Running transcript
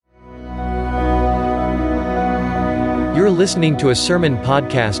You're listening to a sermon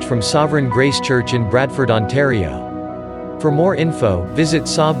podcast from Sovereign Grace Church in Bradford, Ontario. For more info, visit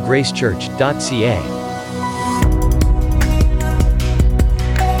sovgracechurch.ca.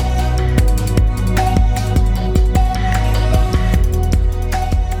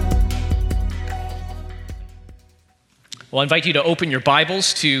 Well, I invite you to open your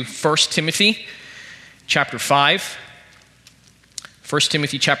Bibles to 1 Timothy chapter 5. 1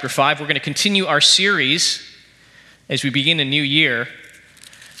 Timothy chapter 5. We're going to continue our series as we begin a new year.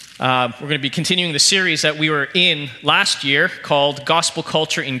 We're going to be continuing the series that we were in last year called Gospel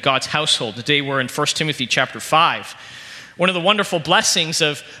Culture in God's Household. Today we're in 1 Timothy chapter 5. One of the wonderful blessings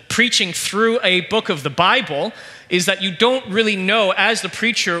of preaching through a book of the Bible is that you don't really know as the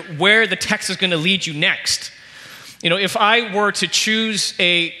preacher where the text is going to lead you next. You know, if I were to choose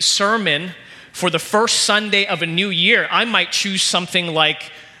a sermon for the first Sunday of a new year, I might choose something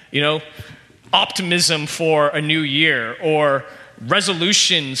like, optimism for a new year, or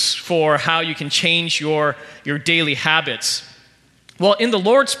resolutions for how you can change your daily habits. Well, in the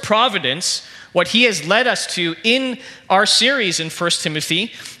Lord's providence, what He has led us to in our series in 1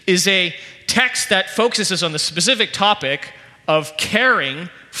 Timothy is a text that focuses on the specific topic of caring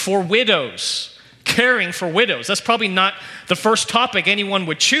for widows. Caring for widows. That's probably not the first topic anyone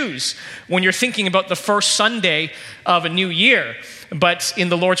would choose when you're thinking about the first Sunday of a new year. But in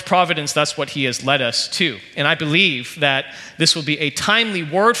the Lord's providence, that's what He has led us to. And I believe that this will be a timely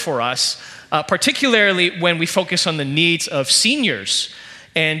word for us, particularly when we focus on the needs of seniors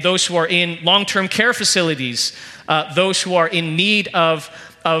and those who are in long-term care facilities, those who are in need of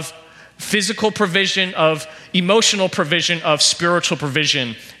physical provision, of emotional provision, of spiritual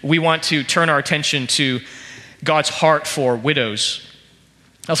provision. We want to turn our attention to God's heart for widows.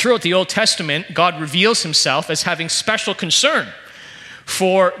 Now, throughout the Old Testament, God reveals Himself as having special concern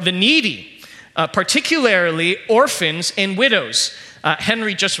for the needy, particularly orphans and widows.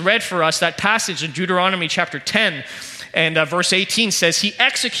 Henry just read for us that passage in Deuteronomy chapter 10, and verse 18 says, "He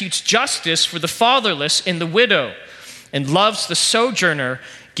executes justice for the fatherless and the widow, and loves the sojourner,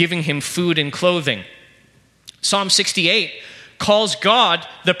 giving him food and clothing." Psalm 68 calls God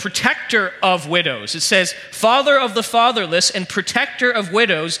the protector of widows. It says, "Father of the fatherless and protector of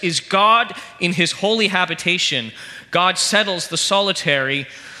widows is God in His holy habitation. God settles the solitary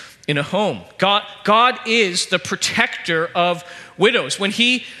in a home." God is the protector of widows. When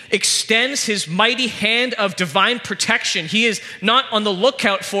He extends His mighty hand of divine protection, He is not on the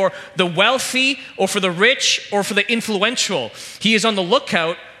lookout for the wealthy or for the rich or for the influential. He is on the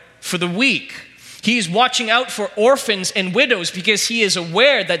lookout for the weak. He is watching out for orphans and widows because He is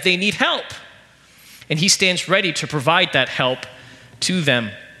aware that they need help. And He stands ready to provide that help to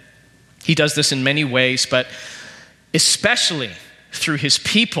them. He does this in many ways, but especially through His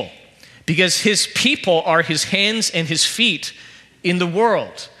people, because His people are His hands and His feet in the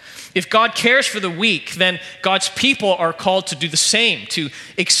world. If God cares for the weak, then God's people are called to do the same, to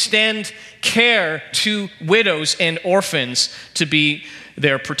extend care to widows and orphans, to be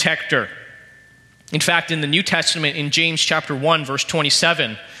their protector. In fact, in the New Testament, in James chapter 1, verse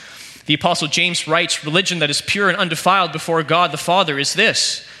 27, the Apostle James writes, "Religion that is pure and undefiled before God the Father is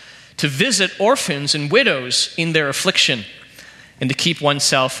this, to visit orphans and widows in their affliction, and to keep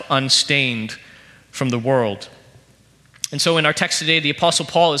oneself unstained from the world." And so in our text today, the Apostle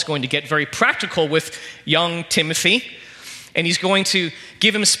Paul is going to get very practical with young Timothy, and he's going to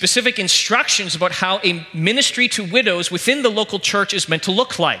give him specific instructions about how a ministry to widows within the local church is meant to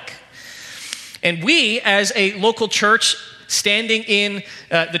look like. And we, as a local church standing in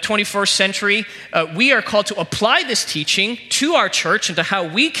the 21st century, we are called to apply this teaching to our church and to how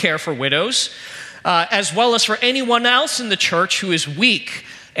we care for widows, as well as for anyone else in the church who is weak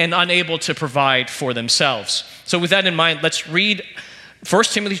and unable to provide for themselves. So with that in mind, let's read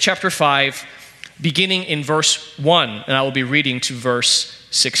 1 Timothy chapter 5, beginning in verse 1, and I will be reading to verse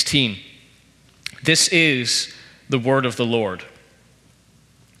 16. This is the word of the Lord.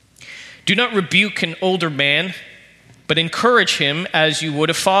 "Do not rebuke an older man, but encourage him as you would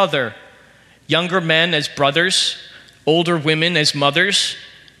a father, younger men as brothers, older women as mothers,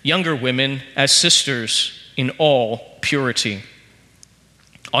 younger women as sisters, in all purity.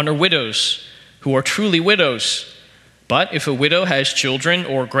 Honor widows who are truly widows. But if a widow has children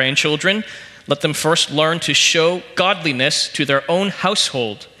or grandchildren, let them first learn to show godliness to their own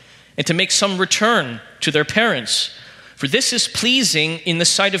household and to make some return to their parents. For this is pleasing in the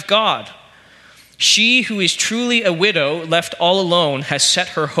sight of God. She who is truly a widow, left all alone, has set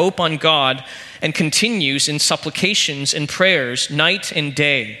her hope on God and continues in supplications and prayers night and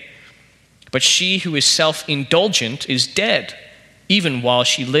day. But she who is self-indulgent is dead, even while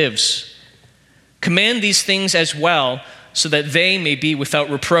she lives. Command these things as well, so that they may be without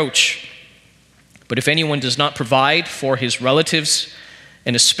reproach. But if anyone does not provide for his relatives,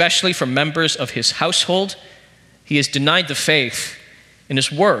 and especially for members of his household, he has denied the faith and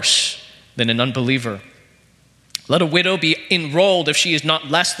is worse than an unbeliever. Let a widow be enrolled if she is not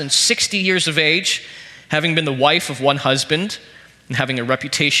less than 60 years of age, having been the wife of one husband, and having a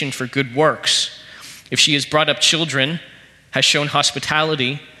reputation for good works. If she has brought up children, has shown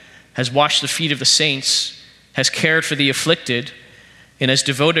hospitality, has washed the feet of the saints, has cared for the afflicted, and has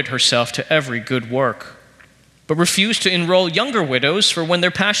devoted herself to every good work. But refuse to enroll younger widows, for when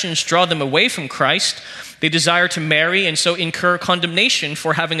their passions draw them away from Christ, they desire to marry and so incur condemnation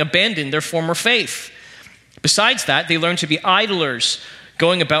for having abandoned their former faith. Besides that, they learn to be idlers,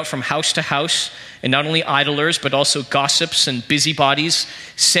 going about from house to house, and not only idlers, but also gossips and busybodies,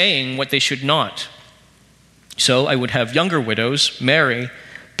 saying what they should not. So I would have younger widows marry,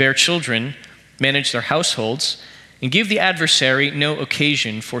 bear children, manage their households, and give the adversary no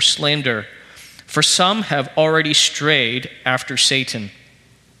occasion for slander. For some have already strayed after Satan.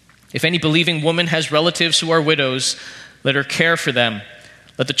 If any believing woman has relatives who are widows, let her care for them.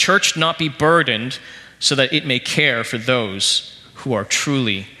 Let the church not be burdened, so that it may care for those who are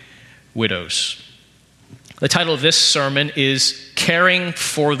truly widows. The title of this sermon is Caring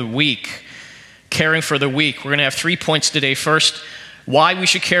for the Weak. Caring for the weak. We're going to have 3 points today. First, why we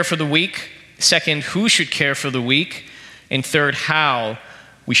should care for the weak. Second, who should care for the weak. And third, how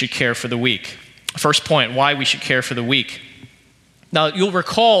we should care for the weak. First point, why we should care for the weak. Now, you'll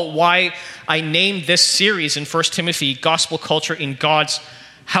recall why I named this series in 1 Timothy, Gospel Culture in God's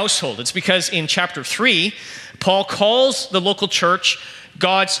Household. It's because in chapter 3, Paul calls the local church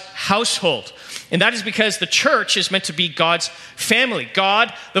God's household. And that is because the church is meant to be God's family.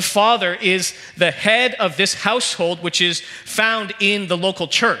 God, the Father, is the head of this household, which is found in the local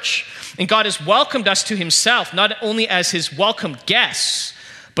church. And God has welcomed us to himself, not only as his welcome guests,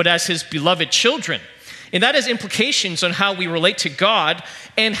 but as his beloved children. And that has implications on how we relate to God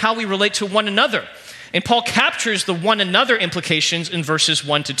and how we relate to one another. And Paul captures the one another implications in verses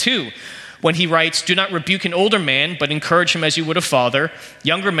 1 to 2. When he writes, do not rebuke an older man, but encourage him as you would a father,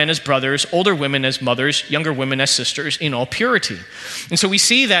 younger men as brothers, older women as mothers, younger women as sisters, in all purity. And so we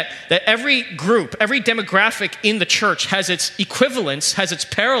see that every group, every demographic in the church has its equivalence, has its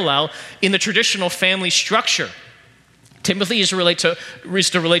parallel in the traditional family structure. Timothy is to relate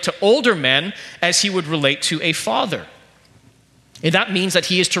to older men as he would relate to a father. And that means that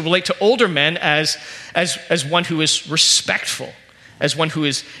he is to relate to older men as one who is respectful, as one who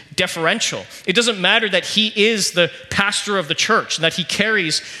is deferential. It doesn't matter that he is the pastor of the church and that he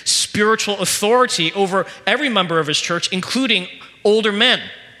carries spiritual authority over every member of his church, including older men.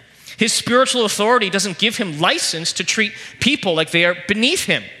 His spiritual authority doesn't give him license to treat people like they are beneath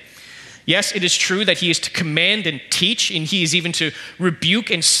him. Yes, it is true that he is to command and teach, and he is even to rebuke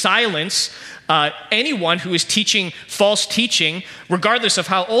and silence anyone who is teaching false teaching, regardless of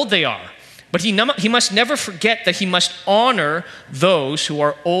how old they are. But he must never forget that he must honor those who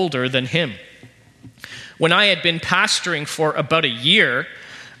are older than him. When I had been pastoring for about a year,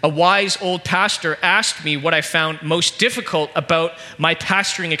 a wise old pastor asked me what I found most difficult about my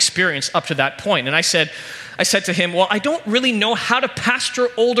pastoring experience up to that point. And I said to him, well, I don't really know how to pastor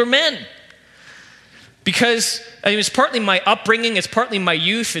older men. Because it's partly my upbringing, it's partly my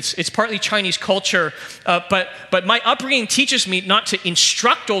youth, it's partly Chinese culture, but my upbringing teaches me not to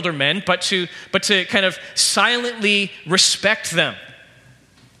instruct older men, but to kind of silently respect them.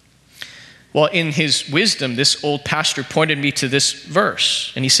 Well, in his wisdom, this old pastor pointed me to this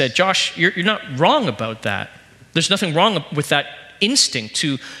verse, and he said, Josh, you're not wrong about that. There's nothing wrong with that instinct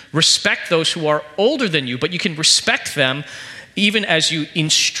to respect those who are older than you, but you can respect them even as you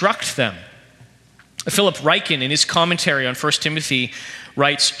instruct them. Philip Ryken, in his commentary on 1 Timothy,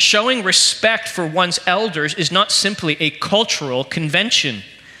 writes, showing respect for one's elders is not simply a cultural convention.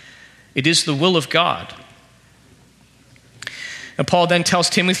 It is the will of God. And Paul then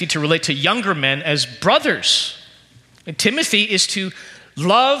tells Timothy to relate to younger men as brothers. And Timothy is to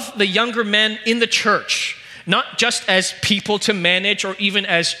love the younger men in the church, not just as people to manage or even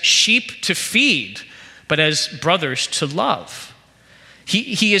as sheep to feed, but as brothers to love.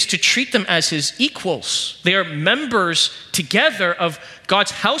 He is to treat them as his equals. They are members together of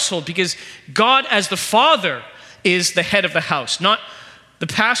God's household because God as the Father is the head of the house, not the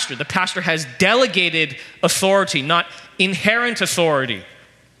pastor. The pastor has delegated authority, not inherent authority.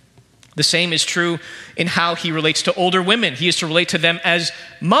 The same is true in how he relates to older women. He is to relate to them as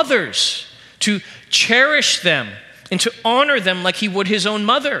mothers, to cherish them and to honor them like he would his own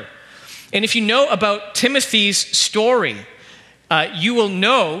mother. And if you know about Timothy's story, you will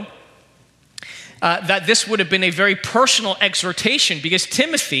know that this would have been a very personal exhortation, because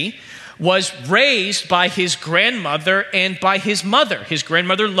Timothy was raised by his grandmother and by his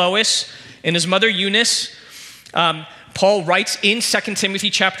grandmother Lois and his mother Eunice. Paul writes in 2 Timothy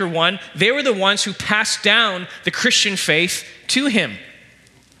chapter 1, they were the ones who passed down the Christian faith to him.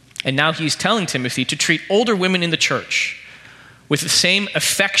 And now he's telling Timothy to treat older women in the church with the same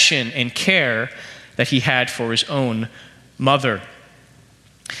affection and care that he had for his own mother.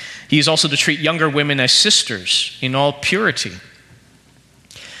 He is also to treat younger women as sisters in all purity.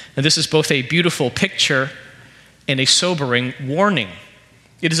 And this is both a beautiful picture and a sobering warning.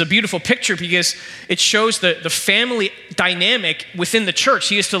 It is a beautiful picture because it shows the family dynamic within the church.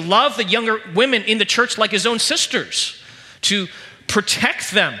 He is to love the younger women in the church like his own sisters, to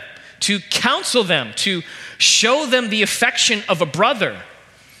protect them, to counsel them, to show them the affection of a brother.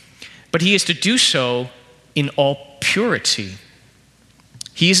 But he is to do so in all purity.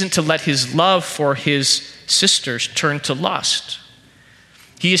 He isn't to let his love for his sisters turn to lust.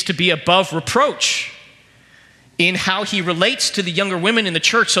 He is to be above reproach in how he relates to the younger women in the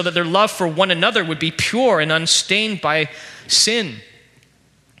church, so that their love for one another would be pure and unstained by sin.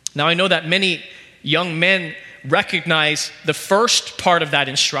 Now, I know that many young men recognize the first part of that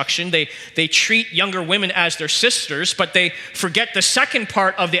instruction. They treat younger women as their sisters, but they forget the second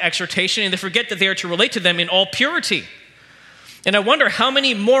part of the exhortation, and they forget that they are to relate to them in all purity. And I wonder how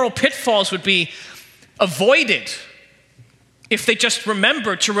many moral pitfalls would be avoided if they just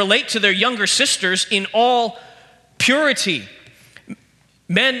remembered to relate to their younger sisters in all purity.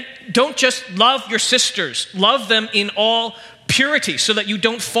 Men, don't just love your sisters. Love them in all purity, so that you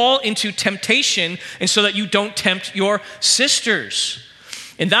don't fall into temptation and so that you don't tempt your sisters.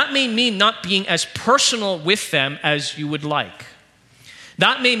 And that may mean not being as personal with them as you would like.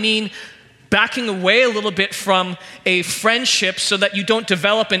 That may mean backing away a little bit from a friendship so that you don't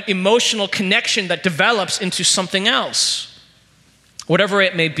develop an emotional connection that develops into something else. Whatever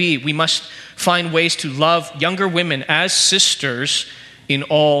it may be, we must find ways to love younger women as sisters in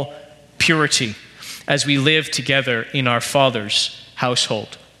all purity as we live together in our Father's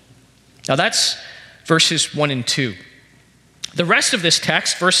household. Now that's verses 1 and 2. The rest of this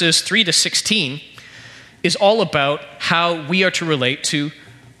text, verses 3 to 16, is all about how we are to relate to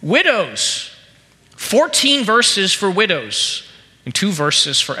widows. 14 verses for widows and 2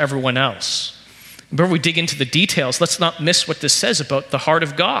 verses for everyone else. Before we dig into the details, let's not miss what this says about the heart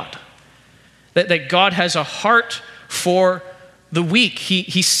of God. That God has a heart for the weak.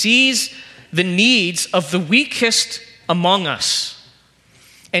 He sees the needs of the weakest among us.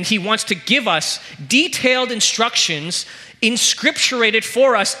 And he wants to give us detailed instructions inscripturated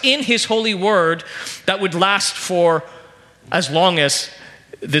for us in his holy word that would last for as long as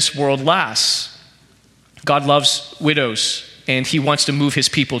this world lasts. God loves widows, and he wants to move his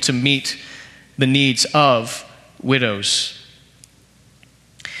people to meet the needs of widows.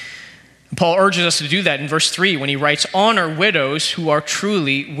 Paul urges us to do that in verse 3 when he writes, honor widows who are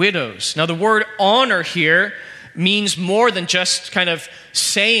truly widows. Now the word honor here means more than just kind of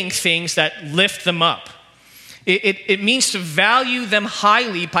saying things that lift them up. It means to value them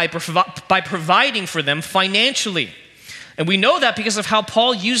highly by providing for them financially. And we know that because of how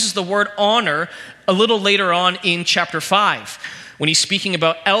Paul uses the word honor a little later on in chapter 5. When he's speaking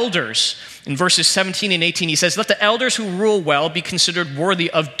about elders, in verses 17 and 18, he says, let the elders who rule well be considered worthy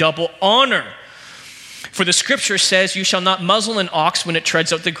of double honor. For the scripture says, you shall not muzzle an ox when it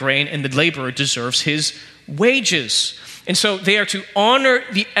treads out the grain, and the laborer deserves his wages. And so they are to honor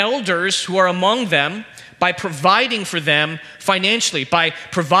the elders who are among them by providing for them financially, by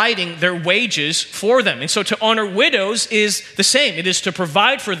providing their wages for them. And so to honor widows is the same. It is to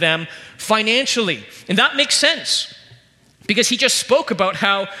provide for them financially. And that makes sense, because he just spoke about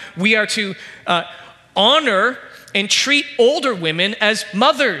how we are to honor and treat older women as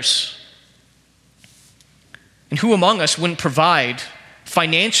mothers. And who among us wouldn't provide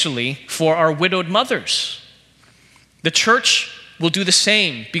financially for our widowed mothers? The church will do the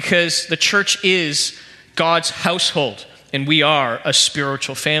same, because the church is God's household, and we are a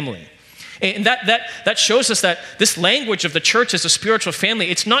spiritual family. And that shows us that this language of the church as a spiritual family,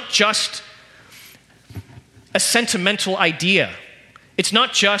 it's not just a sentimental idea. It's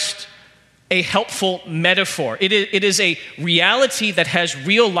not just a helpful metaphor. It is a reality that has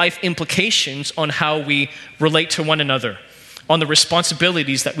real life implications on how we relate to one another, on the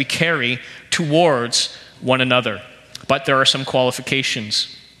responsibilities that we carry towards one another. But there are some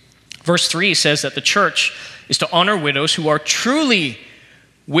qualifications. Verse 3 says that the church is to honor widows who are truly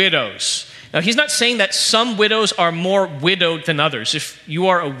widows. Now, he's not saying that some widows are more widowed than others. If you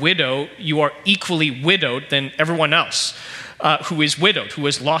are a widow, you are equally widowed than everyone else who is widowed, who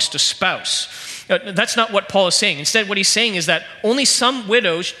has lost a spouse. That's not what Paul is saying. Instead, what he's saying is that only some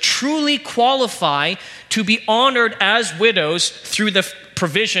widows truly qualify to be honored as widows through the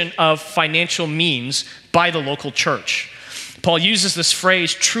provision of financial means by the local church. Paul uses this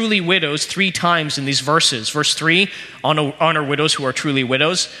phrase, truly widows, 3 times in these verses. Verse 3, honor widows who are truly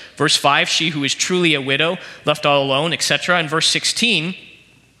widows. Verse 5, she who is truly a widow, left all alone, etc. And verse 16,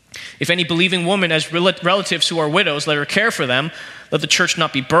 if any believing woman has relatives who are widows, let her care for them. Let the church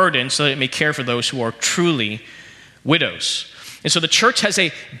not be burdened, so that it may care for those who are truly widows. And so the church has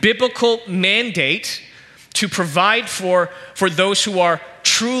a biblical mandate to provide for those who are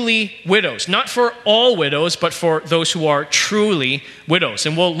truly widows. Not for all widows, but for those who are truly widows.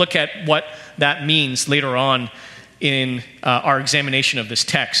 And we'll look at what that means later on in our examination of this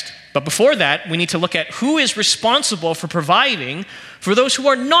text. But before that, we need to look at who is responsible for providing for those who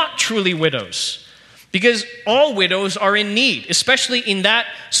are not truly widows. Because all widows are in need, especially in that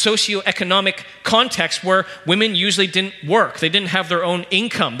socioeconomic context where women usually didn't work. They didn't have their own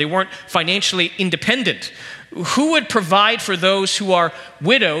income. They weren't financially independent. Who would provide for those who are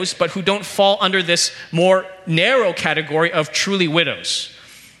widows but who don't fall under this more narrow category of truly widows?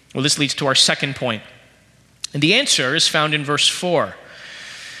 Well, this leads to our second point. And the answer is found in verse 4,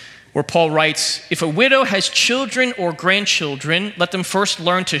 where Paul writes, if a widow has children or grandchildren, let them first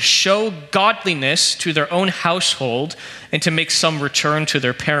learn to show godliness to their own household and to make some return to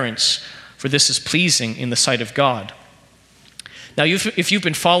their parents, for this is pleasing in the sight of God. Now, if you've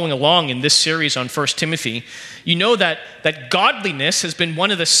been following along in this series on 1 Timothy, you know that godliness has been one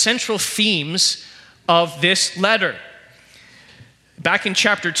of the central themes of this letter. Back in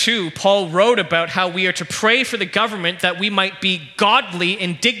chapter 2, Paul wrote about how we are to pray for the government that we might be godly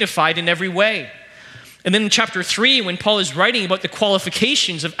and dignified in every way. And then in chapter 3, when Paul is writing about the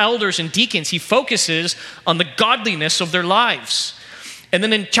qualifications of elders and deacons, he focuses on the godliness of their lives. And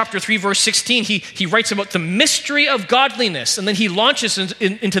then in chapter 3, verse 16, he writes about the mystery of godliness. And then he launches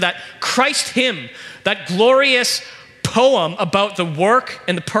into that Christ hymn, that glorious poem about the work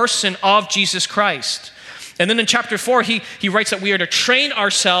and the person of Jesus Christ. And then in chapter 4, he writes that we are to train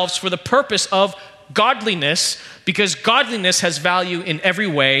ourselves for the purpose of godliness, because godliness has value in every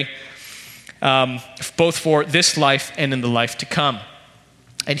way, both for this life and in the life to come.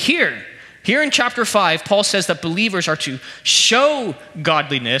 And here in chapter 5, Paul says that believers are to show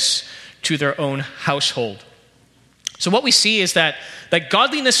godliness to their own household. So what we see is that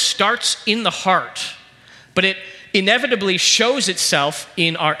godliness starts in the heart, but it inevitably shows itself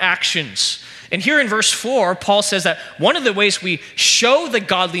in our actions. And here in verse 4, Paul says that one of the ways we show the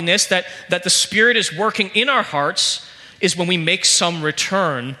godliness that the Spirit is working in our hearts is when we make some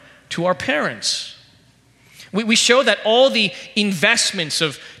return to our parents. We show that all the investments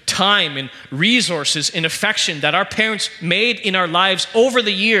of time and resources and affection that our parents made in our lives over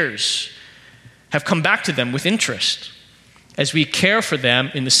the years have come back to them with interest as we care for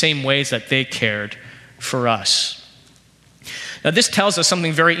them in the same ways that they cared for us. Now, this tells us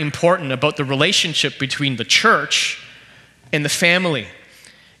something very important about the relationship between the church and the family.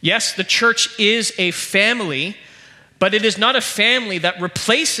 Yes, the church is a family, but it is not a family that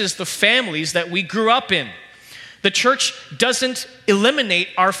replaces the families that we grew up in. The church doesn't eliminate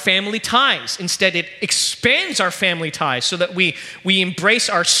our family ties. Instead, it expands our family ties so that we embrace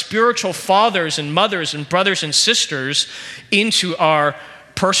our spiritual fathers and mothers and brothers and sisters into our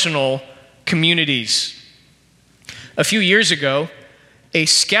personal communities. A few years ago, a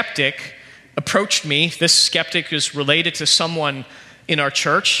skeptic approached me. This skeptic is related to someone in our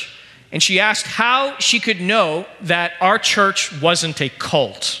church, and she asked how she could know that our church wasn't a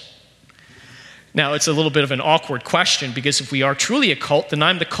cult. Now, it's a little bit of an awkward question, because if we are truly a cult, then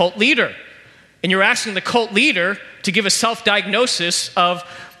I'm the cult leader. And you're asking the cult leader to give a self-diagnosis of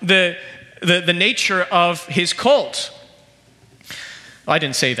the nature of his cult. Well, I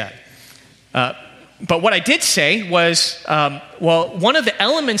didn't say that. But what I did say was, one of the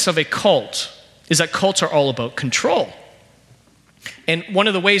elements of a cult is that cults are all about control. And one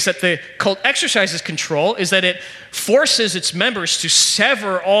of the ways that the cult exercises control is that it forces its members to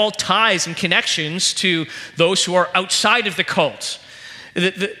sever all ties and connections to those who are outside of the cult.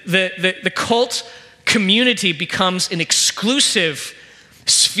 The cult community becomes an exclusive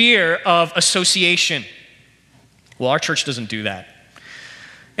sphere of association. Well, our church doesn't do that.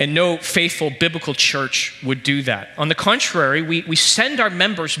 And no faithful biblical church would do that. On the contrary, we send our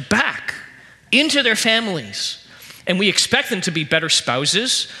members back into their families. And we expect them to be better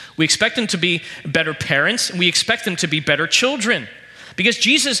spouses. We expect them to be better parents. And we expect them to be better children. Because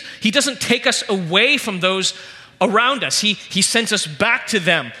Jesus, he doesn't take us away from those around us. He sends us back to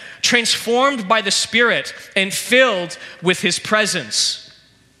them, transformed by the Spirit and filled with his presence.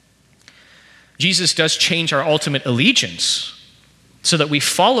 Jesus does change our ultimate allegiance so that we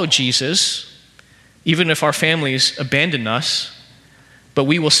follow Jesus even if our families abandon us, but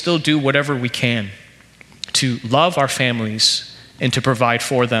we will still do whatever we can to love our families and to provide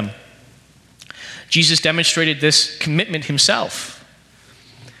for them. Jesus demonstrated this commitment himself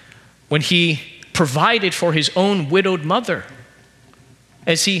when he provided for his own widowed mother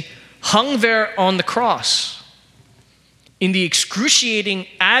as he hung there on the cross in the excruciating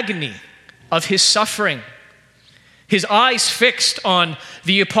agony of his suffering, his eyes fixed on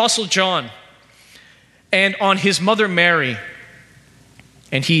the Apostle John and on his mother Mary,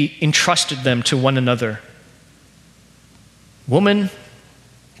 and he entrusted them to one another. Woman,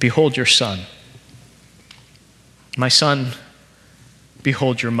 behold your son. My son,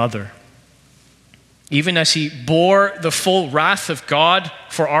 behold your mother. Even as he bore the full wrath of God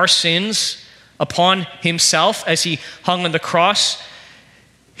for our sins upon himself as he hung on the cross,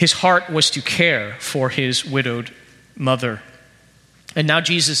 his heart was to care for his widowed mother. And now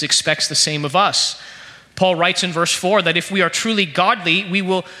Jesus expects the same of us. Paul writes in verse 4 that if we are truly godly, we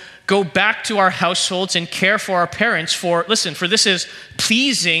will go back to our households and care for our parents, for this is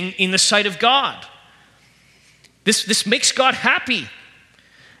pleasing in the sight of God. This makes God happy.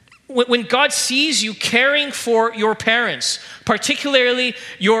 When God sees you caring for your parents, particularly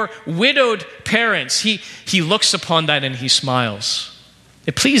your widowed parents, he looks upon that and he smiles.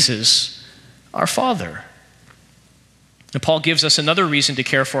 It pleases our Father. And Paul gives us another reason to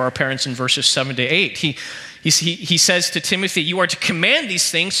care for our parents in verses 7 to 8. He says to Timothy, you are to command these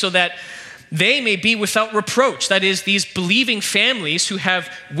things so that they may be without reproach. That is, these believing families who have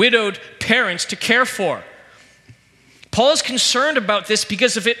widowed parents to care for. Paul is concerned about this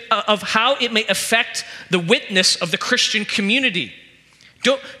because of how it may affect the witness of the Christian community.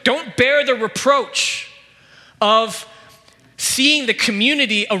 Don't bear the reproach of seeing the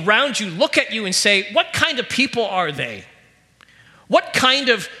community around you look at you and say, what kind of people are they? What kind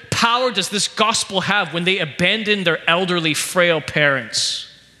of power does this gospel have when they abandon their elderly, frail parents?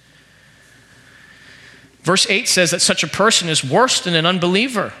 Verse 8 says that such a person is worse than an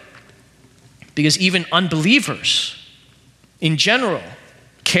unbeliever, because even unbelievers in general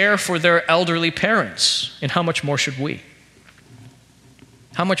care for their elderly parents. And how much more should we?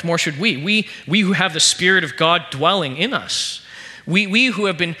 How much more should we? We who have the Spirit of God dwelling in us. We who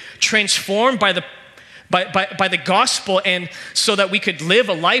have been transformed by the gospel, and so that we could live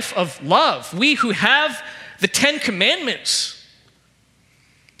a life of love. We who have the 10 commandments.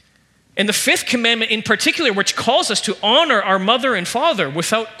 And the 5th commandment in particular, which calls us to honor our mother and father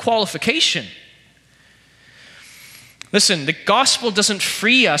without qualification. Listen, the gospel doesn't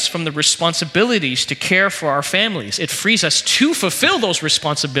free us from the responsibilities to care for our families. It frees us to fulfill those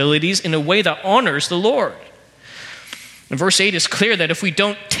responsibilities in a way that honors the Lord. And verse 8 is clear that if we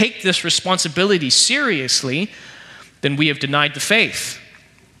don't take this responsibility seriously, then we have denied the faith.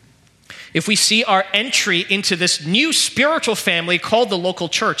 If we see our entry into this new spiritual family called the local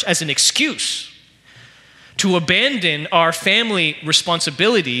church as an excuse to abandon our family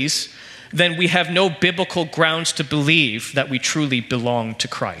responsibilities, then we have no biblical grounds to believe that we truly belong to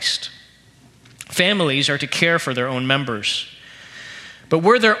Christ. Families are to care for their own members. But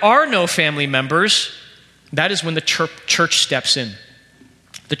where there are no family members, that is when the church steps in.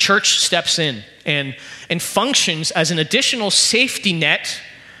 The church steps in and functions as an additional safety net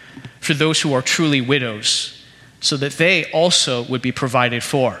for those who are truly widows, so that they also would be provided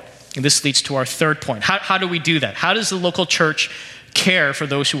for. And this leads to our third point. How do we do that? How does the local church care for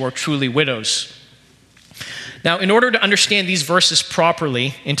those who are truly widows? Now, in order to understand these verses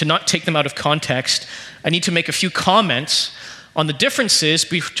properly and to not take them out of context, I need to make a few comments on the differences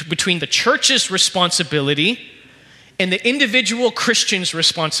between the church's responsibility and the individual Christian's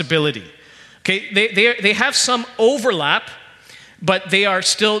responsibility. Okay, they have some overlap, but they are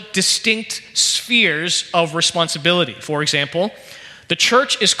still distinct spheres of responsibility. For example, the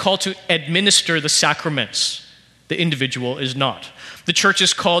church is called to administer the sacraments. The individual is not. The church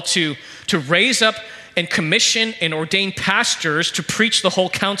is called to raise up and commission and ordain pastors to preach the whole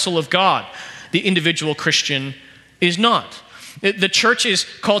counsel of God. The individual Christian is not. The church is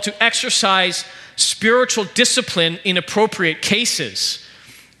called to exercise spiritual discipline in appropriate cases.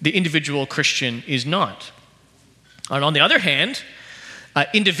 The individual Christian is not. And on the other hand,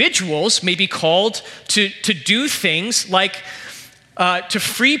 individuals may be called to do things like to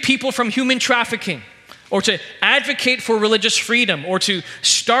free people from human trafficking, or to advocate for religious freedom, or to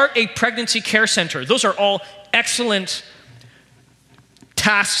start a pregnancy care center. Those are all excellent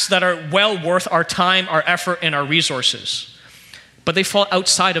tasks that are well worth our time, our effort, and our resources. But they fall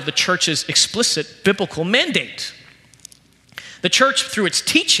outside of the church's explicit biblical mandate. The church, through its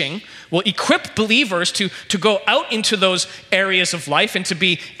teaching, will equip believers to go out into those areas of life and to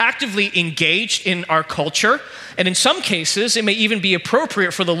be actively engaged in our culture. And in some cases, it may even be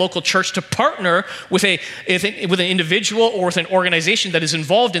appropriate for the local church to partner with an individual or with an organization that is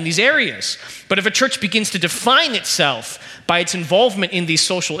involved in these areas. But if a church begins to define itself by its involvement in these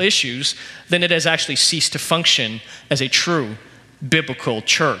social issues, then it has actually ceased to function as a true biblical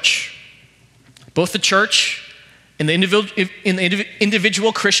church. Both the church and the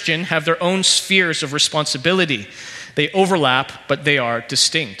individual Christian have their own spheres of responsibility. They overlap, but they are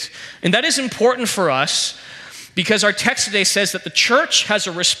distinct. And that is important for us because our text today says that the church has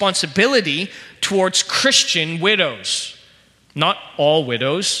a responsibility towards Christian widows. Not all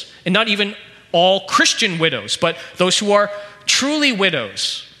widows, and not even all Christian widows, but those who are truly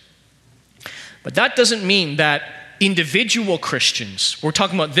widows. But that doesn't mean that individual Christians, we're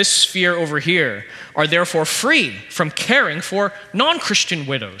talking about this sphere over here, are therefore free from caring for non-Christian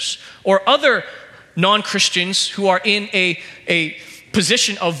widows or other non-Christians who are in a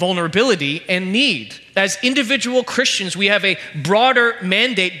position of vulnerability and need. As individual Christians, we have a broader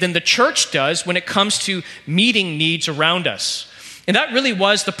mandate than the church does when it comes to meeting needs around us. And that really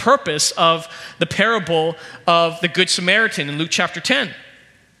was the purpose of the parable of the Good Samaritan in Luke chapter 10.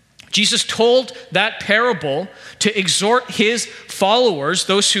 Jesus told that parable to exhort his followers,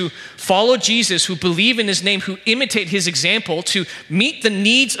 those who follow Jesus, who believe in his name, who imitate his example, to meet the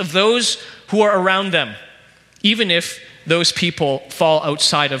needs of those who are around them, even if those people fall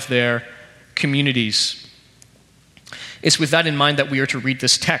outside of their communities. It's with that in mind that we are to read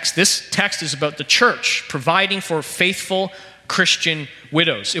this text. This text is about the church providing for faithful Christian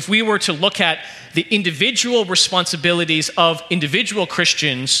widows. If we were to look at the individual responsibilities of individual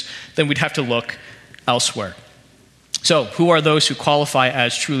Christians, then we'd have to look elsewhere. So, who are those who qualify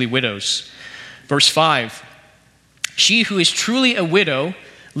as truly widows? Verse 5, she who is truly a widow,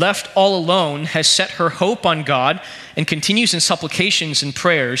 left all alone, has set her hope on God and continues in supplications and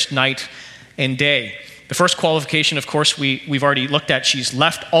prayers night and day. The first qualification, of course, we've already looked at. She's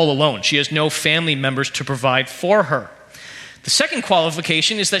left all alone. She has no family members to provide for her. The second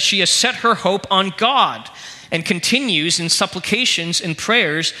qualification is that she has set her hope on God and continues in supplications and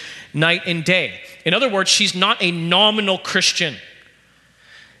prayers night and day. In other words, she's not a nominal Christian.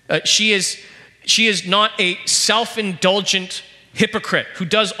 She is not a self-indulgent hypocrite who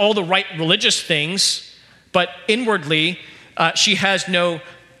does all the right religious things, but inwardly she has no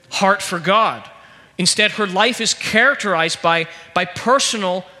heart for God. Instead, her life is characterized by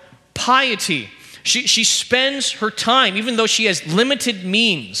personal piety. She spends her time, even though she has limited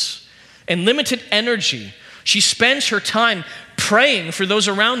means and limited energy, she spends her time praying for those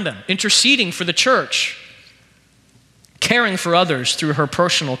around them, interceding for the church, caring for others through her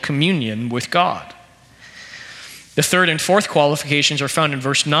personal communion with God. The third and fourth qualifications are found in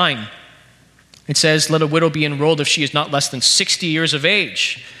verse 9. It says, let a widow be enrolled if she is not less than 60 years of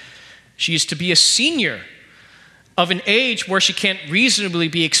age. She is to be a senior of an age where she can't reasonably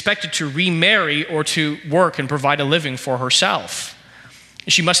be expected to remarry or to work and provide a living for herself.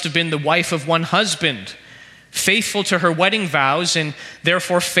 She must have been the wife of one husband, faithful to her wedding vows, and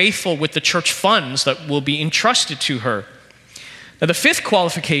therefore faithful with the church funds that will be entrusted to her. Now, the fifth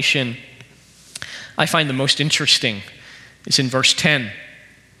qualification I find the most interesting is in verse 10.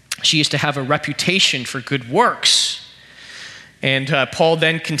 She is to have a reputation for good works. And Paul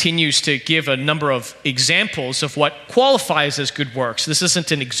then continues to give a number of examples of what qualifies as good works. This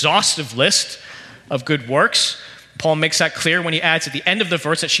isn't an exhaustive list of good works. Paul makes that clear when he adds at the end of the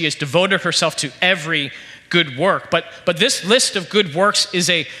verse that she has devoted herself to every good work. But this list of good works is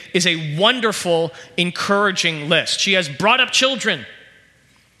a wonderful, encouraging list. She has brought up children.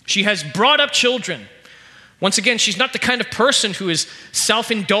 She has brought up children. Once again, she's not the kind of person who is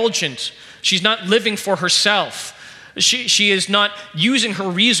self-indulgent. She's not living for herself. She is not using her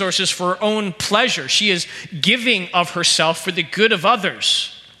resources for her own pleasure. She is giving of herself for the good of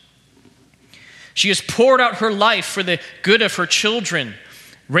others. She has poured out her life for the good of her children,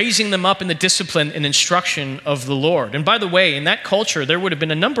 raising them up in the discipline and instruction of the Lord. And by the way, in that culture, there would have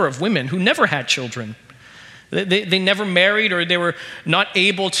been a number of women who never had children. They never married, or they were not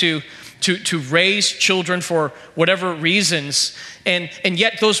able to raise children for whatever reasons. And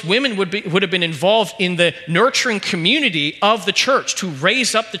yet those women would have been involved in the nurturing community of the church to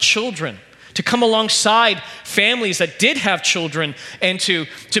raise up the children, to come alongside families that did have children, and to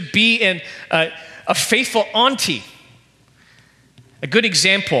be a faithful auntie, a good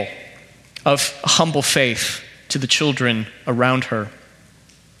example of humble faith to the children around her.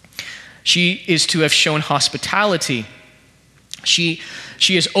 She is to have shown hospitality. She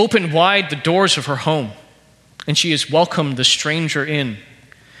has opened wide the doors of her home and she has welcomed the stranger in,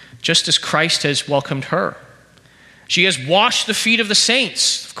 just as Christ has welcomed her. She has washed the feet of the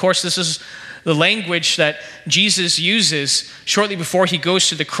saints. Of course, this is the language that Jesus uses shortly before he goes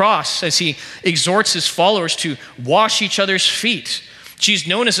to the cross as he exhorts his followers to wash each other's feet. She's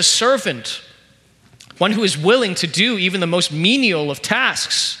known as a servant, one who is willing to do even the most menial of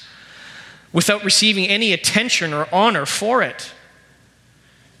tasks without receiving any attention or honor for it.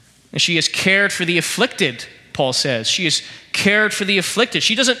 And she has cared for the afflicted, Paul says. She has cared for the afflicted.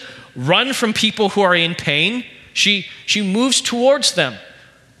 She doesn't run from people who are in pain. She moves towards them.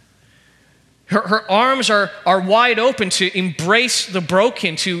 Her arms are wide open to embrace the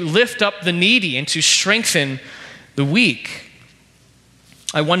broken, to lift up the needy, and to strengthen the weak.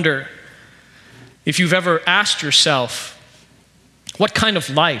 I wonder if you've ever asked yourself what kind of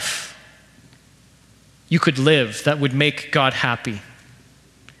life you could live that would make God happy.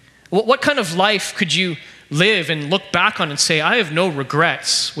 What kind of life could you live and look back on and say, I have no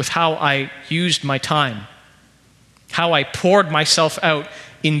regrets with how I used my time, how I poured myself out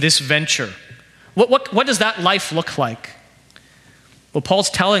in this venture? What does that life look like? Well, Paul's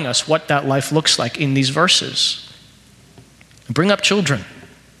telling us what that life looks like in these verses. Bring up children.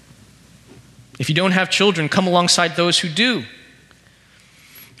 If you don't have children, come alongside those who do.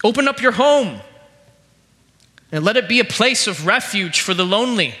 Open up your home and let it be a place of refuge for the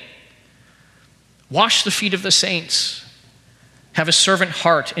lonely. Wash the feet of the saints. Have a servant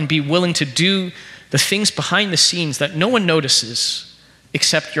heart and be willing to do the things behind the scenes that no one notices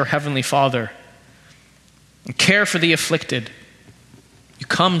except your heavenly Father. And care for the afflicted. You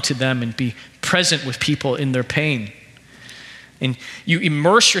come to them and be present with people in their pain. And you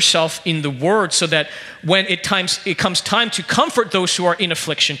immerse yourself in the Word so that when it comes time to comfort those who are in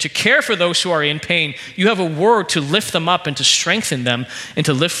affliction, to care for those who are in pain, you have a word to lift them up and to strengthen them and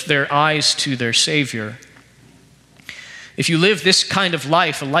to lift their eyes to their Savior. If you live this kind of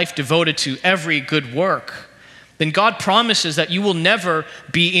life, a life devoted to every good work, then God promises that you will never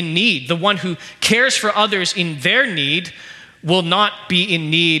be in need. The one who cares for others in their need will not be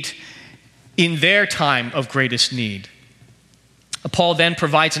in need in their time of greatest need. Paul then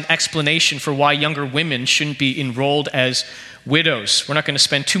provides an explanation for why younger women shouldn't be enrolled as widows. We're not going to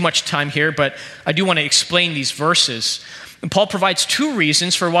spend too much time here, but I do want to explain these verses. And Paul provides two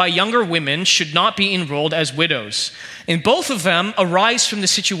reasons for why younger women should not be enrolled as widows. And both of them arise from the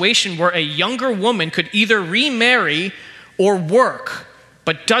situation where a younger woman could either remarry or work,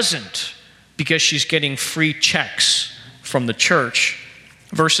 but doesn't because she's getting free checks from the church.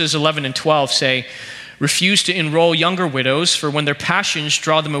 Verses 11 and 12 say, refuse to enroll younger widows, for when their passions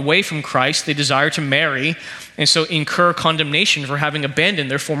draw them away from Christ, they desire to marry, and so incur condemnation for having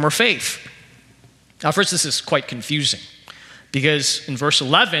abandoned their former faith. Now, first, this is quite confusing, because in verse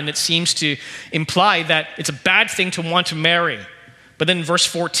 11, it seems to imply that it's a bad thing to want to marry. But then in verse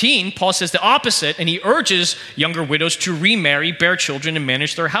 14, Paul says the opposite, and he urges younger widows to remarry, bear children, and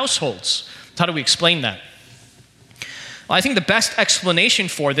manage their households. How do we explain that? I think the best explanation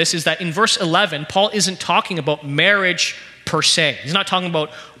for this is that in verse 11, Paul isn't talking about marriage per se. He's not talking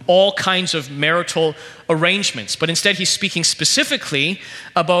about all kinds of marital arrangements, but instead he's speaking specifically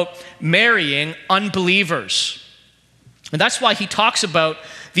about marrying unbelievers. And that's why he talks about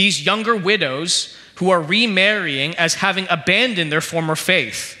these younger widows who are remarrying as having abandoned their former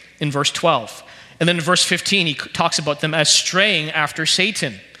faith in verse 12. And then in verse 15, he talks about them as straying after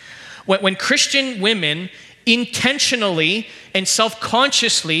Satan. When Christian women intentionally and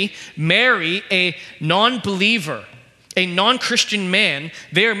self-consciously marry a non-believer, a non-Christian man,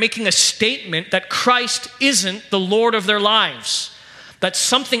 they are making a statement that Christ isn't the Lord of their lives, that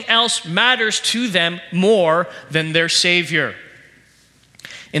something else matters to them more than their Savior.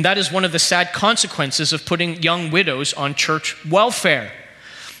 And that is one of the sad consequences of putting young widows on church welfare.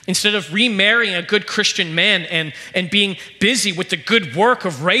 Instead of remarrying a good Christian man and being busy with the good work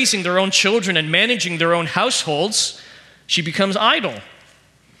of raising their own children and managing their own households, she becomes idle.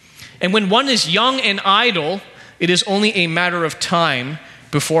 And when one is young and idle, it is only a matter of time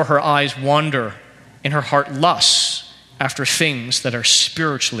before her eyes wander and her heart lusts after things that are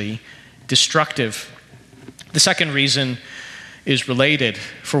spiritually destructive. The second reason is related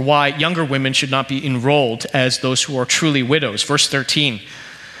for why younger women should not be enrolled as those who are truly widows. Verse 13.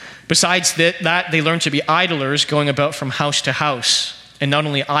 Besides that, they learn to be idlers, going about from house to house, and not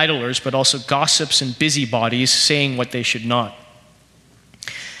only idlers, but also gossips and busybodies, saying what they should not.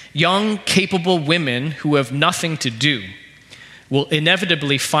 Young, capable women who have nothing to do will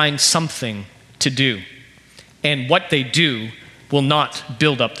inevitably find something to do. And what they do will not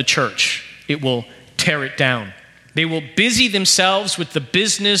build up the church. It will tear it down. They will busy themselves with the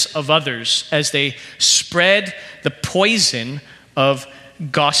business of others as they spread the poison of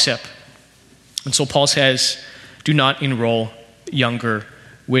gossip. And so Paul says, do not enroll younger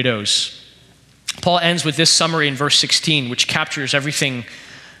widows. Paul ends with this summary in verse 16, which captures everything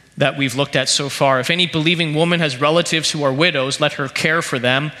that we've looked at so far. If any believing woman has relatives who are widows, let her care for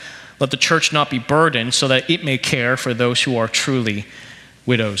them. Let the church not be burdened, so that it may care for those who are truly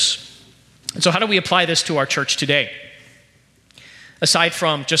widows. And so how do we apply this to our church today? Aside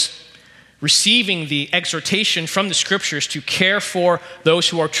from just receiving the exhortation from the scriptures to care for those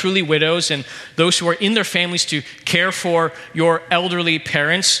who are truly widows and those who are in their families to care for your elderly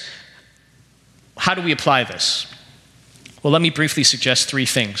parents, how do we apply this? Well, let me briefly suggest three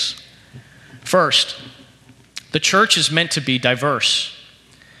things. First, the church is meant to be diverse.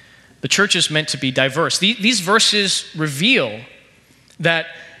 The church is meant to be diverse. These verses reveal that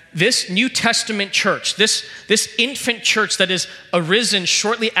this New Testament church, this infant church that is arisen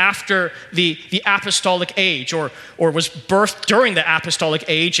shortly after the apostolic age or was birthed during the apostolic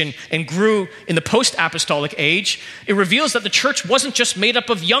age and grew in the post-apostolic age, it reveals that the church wasn't just made up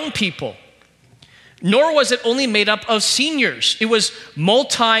of young people, nor was it only made up of seniors. It was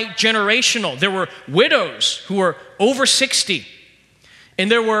multi-generational. There were widows who were over 60, and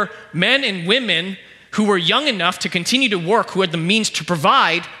there were men and women who were young enough to continue to work, who had the means to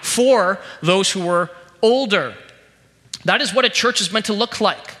provide for those who were older. That is what a church is meant to look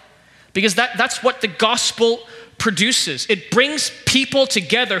like, because that's what the gospel produces. It brings people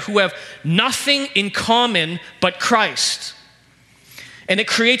together who have nothing in common but Christ. And it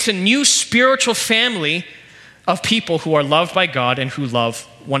creates a new spiritual family of people who are loved by God and who love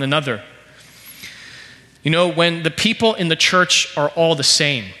one another. You know, when the people in the church are all the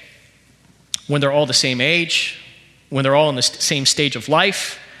same, when they're all the same age, when they're all in the same stage of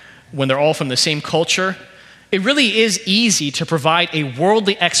life, when they're all from the same culture, it really is easy to provide a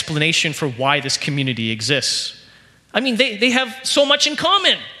worldly explanation for why this community exists. I mean, they have so much in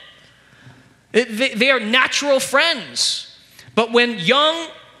common. They are natural friends. But when young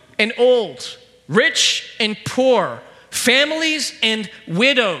and old, rich and poor, families and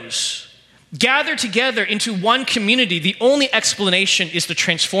widows gather together into one community, the only explanation is the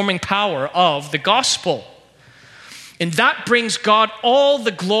transforming power of the gospel. And that brings God all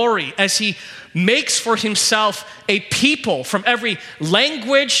the glory as he makes for himself a people from every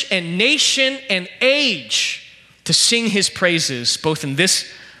language and nation and age to sing his praises, both in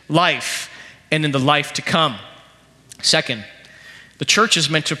this life and in the life to come. Second, the church is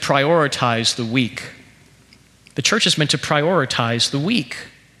meant to prioritize the weak. The church is meant to prioritize the weak.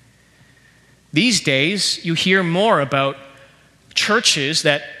 These days, you hear more about churches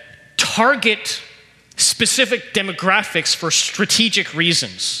that target specific demographics for strategic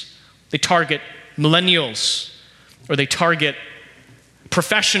reasons. They target millennials, or they target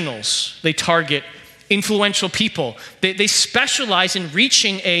professionals. They target influential people. They specialize in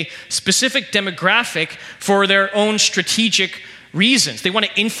reaching a specific demographic for their own strategic reasons. They want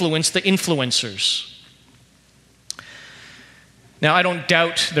to influence the influencers. Now, I don't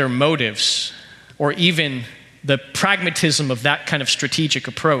doubt their motives or even the pragmatism of that kind of strategic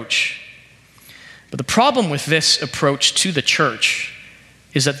approach. But the problem with this approach to the church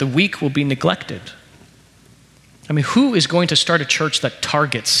is that the weak will be neglected. I mean, who is going to start a church that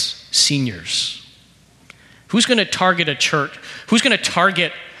targets seniors? Who's going to target a church? Who's going to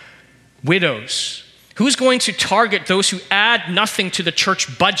target widows? Who's going to target those who add nothing to the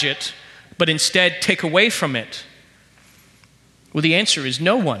church budget, but instead take away from it? Well, the answer is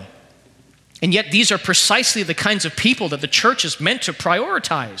no one. And yet these are precisely the kinds of people that the church is meant to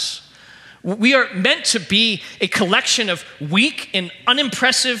prioritize. We are meant to be a collection of weak and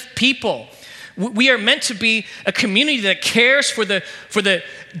unimpressive people. We are meant to be a community that cares for the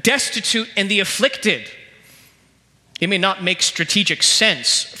destitute and the afflicted. It may not make strategic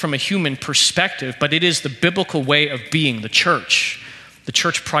sense from a human perspective, but it is the biblical way of being the church. The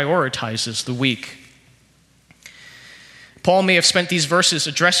church prioritizes the weak. Paul may have spent these verses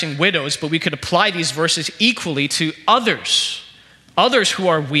addressing widows, but we could apply these verses equally to others who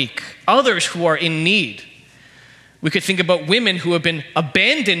are weak, others who are in need. We could think about women who have been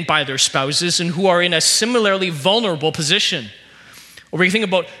abandoned by their spouses and who are in a similarly vulnerable position. Or we can think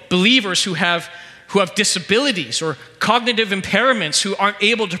about believers who have disabilities or cognitive impairments who aren't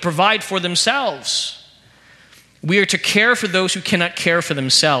able to provide for themselves. We are to care for those who cannot care for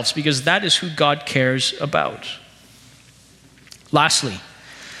themselves because that is who God cares about. Lastly,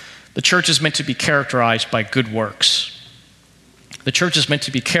 the church is meant to be characterized by good works. The church is meant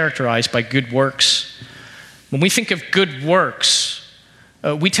to be characterized by good works. When we think of good works,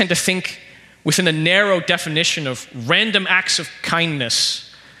 we tend to think within a narrow definition of random acts of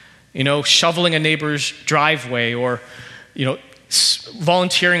kindness, shoveling a neighbor's driveway or,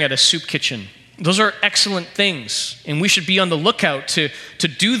 volunteering at a soup kitchen. Those are excellent things, and we should be on the lookout to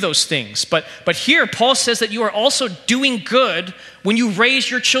do those things. But here, Paul says that you are also doing good when you raise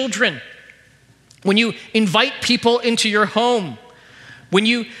your children, when you invite people into your home, when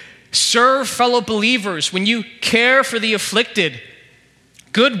you serve fellow believers, when you care for the afflicted.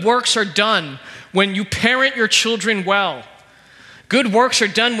 Good works are done when you parent your children well. Good works are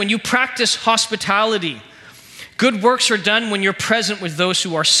done when you practice hospitality. Good works are done when you're present with those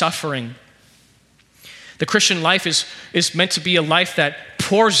who are suffering. The Christian life is meant to be a life that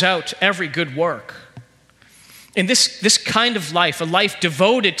pours out every good work. And this kind of life, a life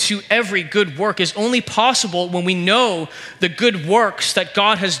devoted to every good work, is only possible when we know the good works that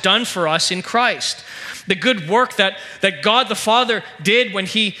God has done for us in Christ. The good work that God the Father did when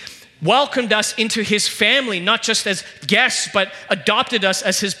he welcomed us into his family, not just as guests, but adopted us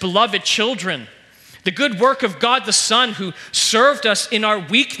as his beloved children. The good work of God the Son, who served us in our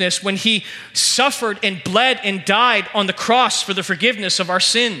weakness when he suffered and bled and died on the cross for the forgiveness of our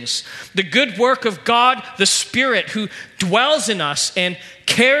sins. The good work of God the Spirit, who dwells in us and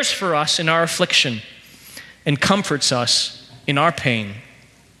cares for us in our affliction and comforts us in our pain.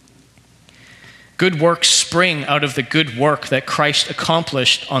 Good works spring out of the good work that Christ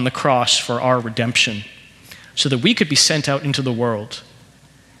accomplished on the cross for our redemption, so that we could be sent out into the world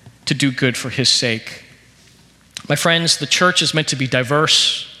to do good for his sake. My friends, the church is meant to be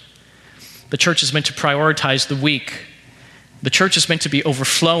diverse. The church is meant to prioritize the weak. The church is meant to be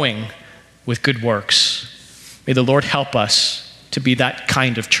overflowing with good works. May the Lord help us to be that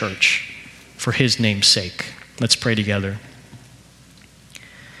kind of church for his name's sake. Let's pray together.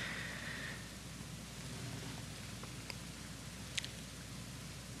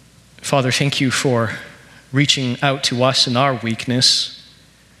 Father, thank you for reaching out to us in our weakness.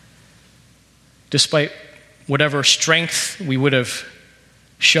 Despite whatever strength we would have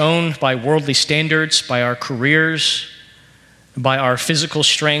shown by worldly standards, by our careers, by our physical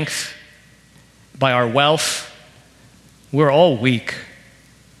strength, by our wealth, we're all weak.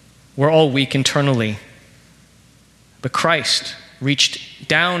 We're all weak internally. But Christ reached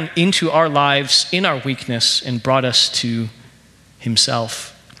down into our lives in our weakness and brought us to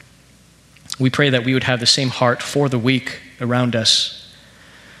himself. We pray that we would have the same heart for the weak around us,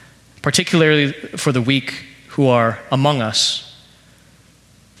 particularly for the weak who are among us,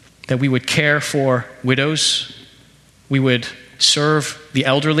 that we would care for widows, we would serve the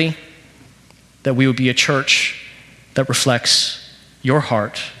elderly, that we would be a church that reflects your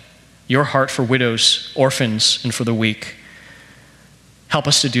heart for widows, orphans, and for the weak. Help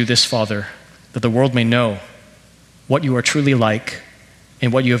us to do this, Father, that the world may know what you are truly like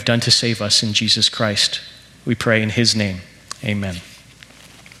and what you have done to save us in Jesus Christ. We pray in his name. Amen.